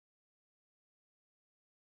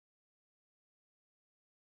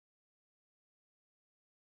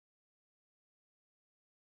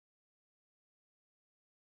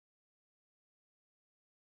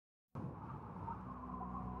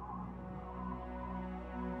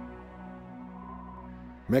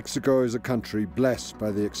Mexico is a country blessed by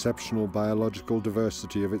the exceptional biological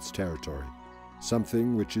diversity of its territory,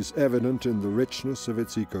 something which is evident in the richness of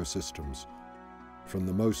its ecosystems, from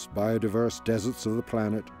the most biodiverse deserts of the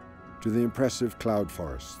planet to the impressive cloud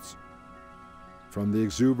forests, from the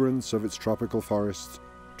exuberance of its tropical forests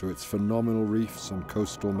to its phenomenal reefs and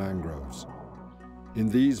coastal mangroves. In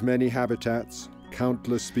these many habitats,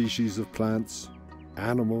 countless species of plants,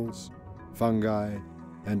 animals, fungi,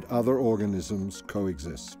 and other organisms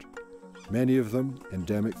coexist, many of them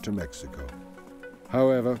endemic to Mexico.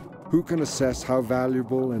 However, who can assess how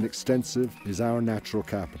valuable and extensive is our natural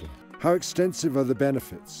capital? How extensive are the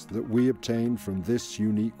benefits that we obtain from this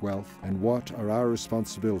unique wealth, and what are our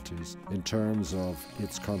responsibilities in terms of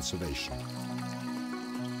its conservation?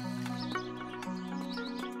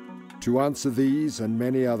 To answer these and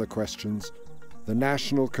many other questions, the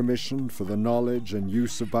National Commission for the Knowledge and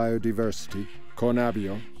Use of Biodiversity,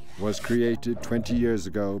 CONABIO, was created 20 years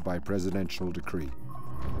ago by presidential decree.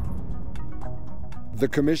 The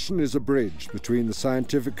Commission is a bridge between the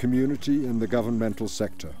scientific community and the governmental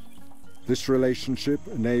sector. This relationship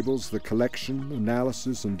enables the collection,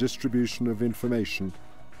 analysis, and distribution of information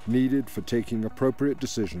needed for taking appropriate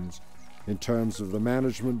decisions in terms of the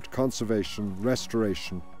management, conservation,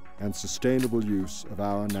 restoration, and sustainable use of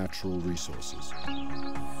our natural resources.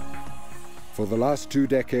 For the last 2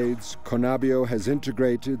 decades, CONABIO has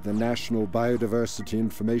integrated the National Biodiversity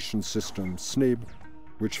Information System, SNIB,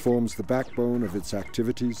 which forms the backbone of its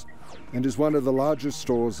activities and is one of the largest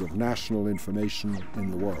stores of national information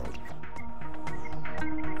in the world.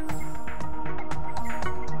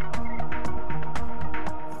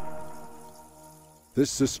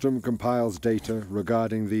 This system compiles data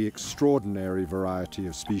regarding the extraordinary variety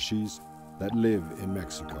of species that live in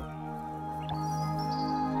Mexico.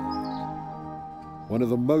 One of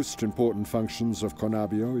the most important functions of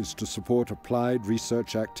CONABIO is to support applied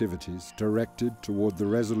research activities directed toward the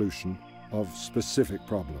resolution of specific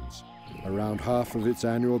problems. Around half of its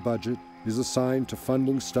annual budget is assigned to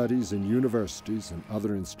funding studies in universities and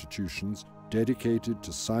other institutions dedicated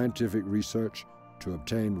to scientific research to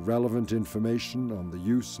obtain relevant information on the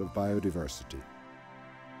use of biodiversity.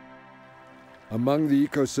 Among the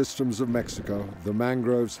ecosystems of Mexico, the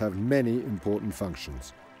mangroves have many important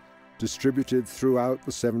functions. Distributed throughout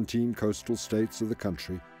the 17 coastal states of the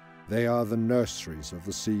country, they are the nurseries of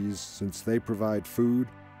the seas, since they provide food,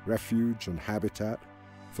 refuge, and habitat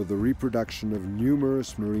for the reproduction of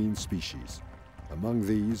numerous marine species. Among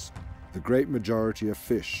these, the great majority are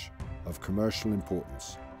fish of commercial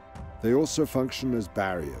importance. They also function as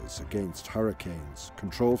barriers against hurricanes,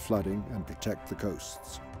 control flooding, and protect the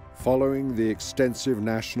coasts. Following the extensive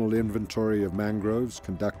national inventory of mangroves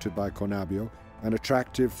conducted by CONABIO, an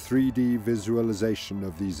attractive 3D visualization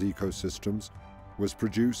of these ecosystems was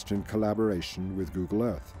produced in collaboration with Google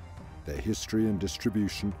Earth. Their history and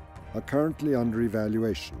distribution are currently under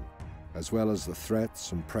evaluation, as well as the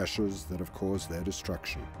threats and pressures that have caused their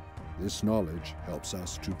destruction. This knowledge helps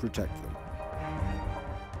us to protect them.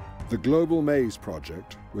 The Global Maize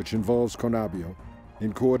Project, which involves CONABIO,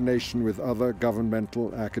 in coordination with other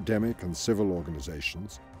governmental, academic, and civil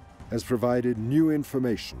organizations, has provided new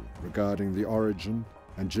information regarding the origin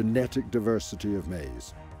and genetic diversity of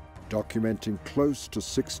maize, documenting close to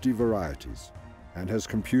 60 varieties, and has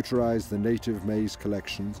computerized the native maize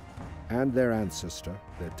collections and their ancestor,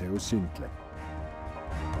 the Teocintle.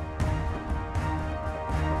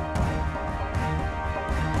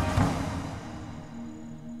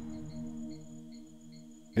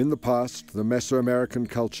 In the past, the Mesoamerican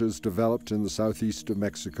cultures developed in the southeast of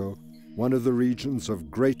Mexico, one of the regions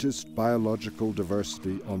of greatest biological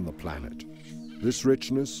diversity on the planet. This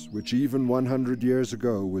richness, which even 100 years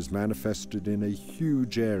ago was manifested in a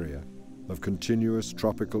huge area of continuous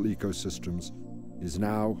tropical ecosystems, is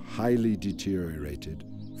now highly deteriorated,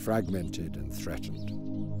 fragmented, and threatened.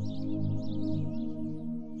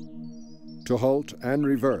 To halt and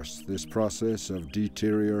reverse this process of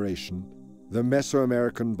deterioration, the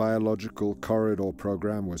Mesoamerican Biological Corridor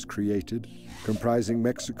Program was created, comprising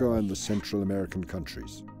Mexico and the Central American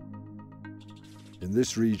countries. In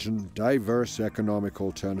this region, diverse economic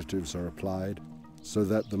alternatives are applied so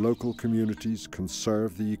that the local communities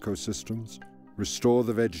conserve the ecosystems, restore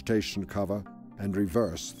the vegetation cover, and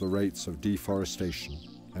reverse the rates of deforestation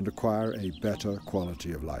and acquire a better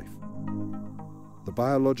quality of life. The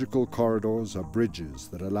biological corridors are bridges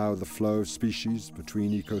that allow the flow of species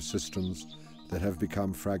between ecosystems that have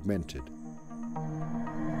become fragmented.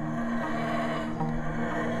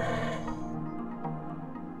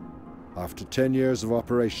 After 10 years of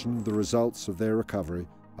operation, the results of their recovery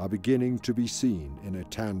are beginning to be seen in a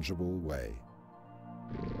tangible way.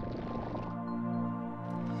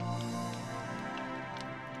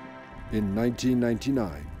 In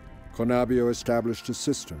 1999, CONABIO established a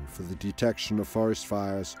system for the detection of forest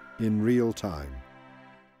fires in real time,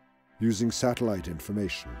 using satellite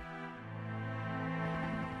information.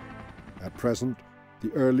 At present,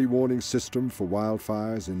 the early warning system for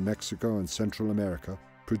wildfires in Mexico and Central America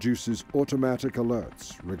produces automatic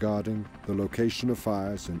alerts regarding the location of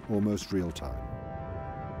fires in almost real time.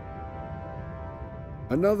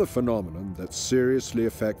 Another phenomenon that seriously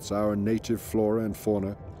affects our native flora and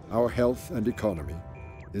fauna, our health and economy,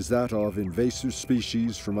 is that of invasive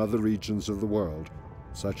species from other regions of the world,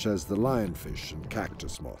 such as the lionfish and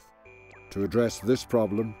cactus moth. To address this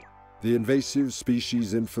problem, the Invasive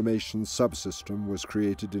Species Information Subsystem was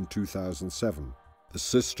created in 2007. The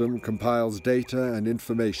system compiles data and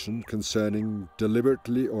information concerning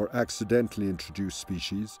deliberately or accidentally introduced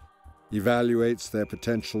species, evaluates their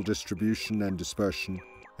potential distribution and dispersion,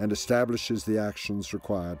 and establishes the actions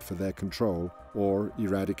required for their control or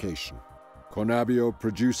eradication. CONABIO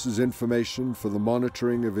produces information for the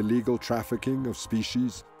monitoring of illegal trafficking of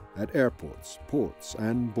species at airports, ports,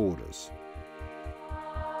 and borders.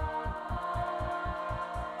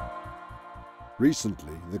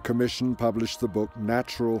 Recently, the Commission published the book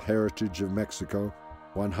Natural Heritage of Mexico,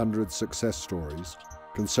 100 Success Stories,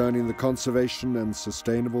 concerning the conservation and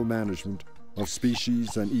sustainable management of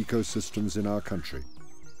species and ecosystems in our country.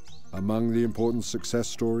 Among the important success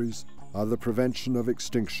stories are the prevention of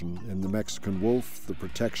extinction in the Mexican wolf, the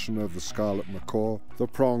protection of the scarlet macaw, the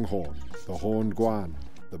pronghorn, the horned guan,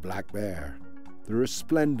 the black bear, the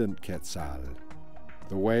resplendent quetzal,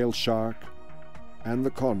 the whale shark, and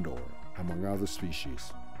the condor, among other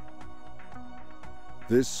species.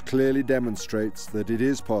 This clearly demonstrates that it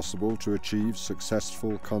is possible to achieve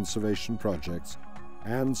successful conservation projects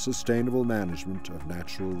and sustainable management of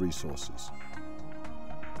natural resources.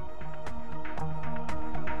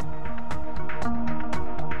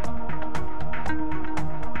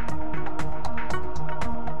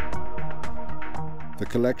 The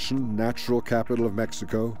collection Natural Capital of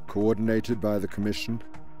Mexico, coordinated by the Commission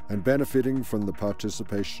and benefiting from the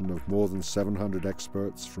participation of more than 700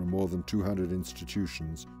 experts from more than 200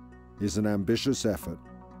 institutions, is an ambitious effort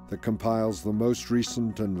that compiles the most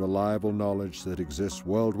recent and reliable knowledge that exists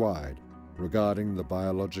worldwide regarding the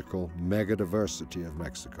biological megadiversity of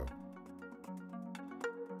Mexico.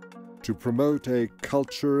 To promote a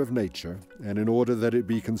culture of nature, and in order that it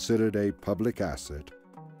be considered a public asset,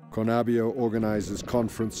 CONABIO organizes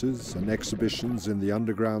conferences and exhibitions in the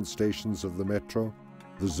underground stations of the metro,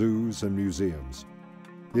 the zoos and museums.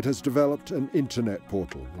 It has developed an internet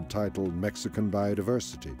portal entitled Mexican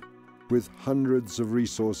Biodiversity, with hundreds of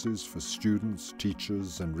resources for students,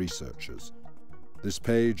 teachers, and researchers. This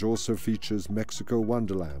page also features Mexico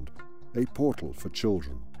Wonderland, a portal for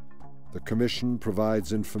children. The Commission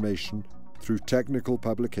provides information through technical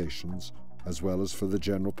publications as well as for the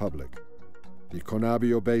general public. The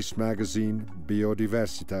CONABIO-based magazine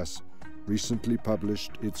Biodiversity recently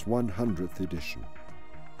published its 100th edition.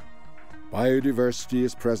 Biodiversity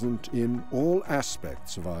is present in all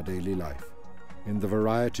aspects of our daily life, in the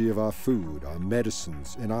variety of our food, our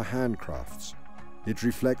medicines, in our handcrafts. It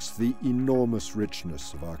reflects the enormous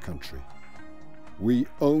richness of our country. We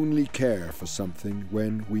only care for something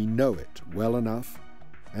when we know it well enough,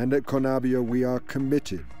 and at CONABIO we are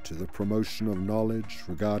committed to the promotion of knowledge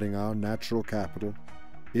regarding our natural capital,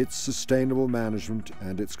 its sustainable management,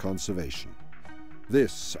 and its conservation.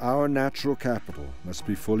 This, our natural capital, must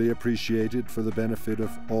be fully appreciated for the benefit of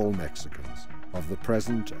all Mexicans, of the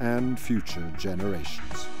present and future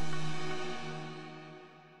generations.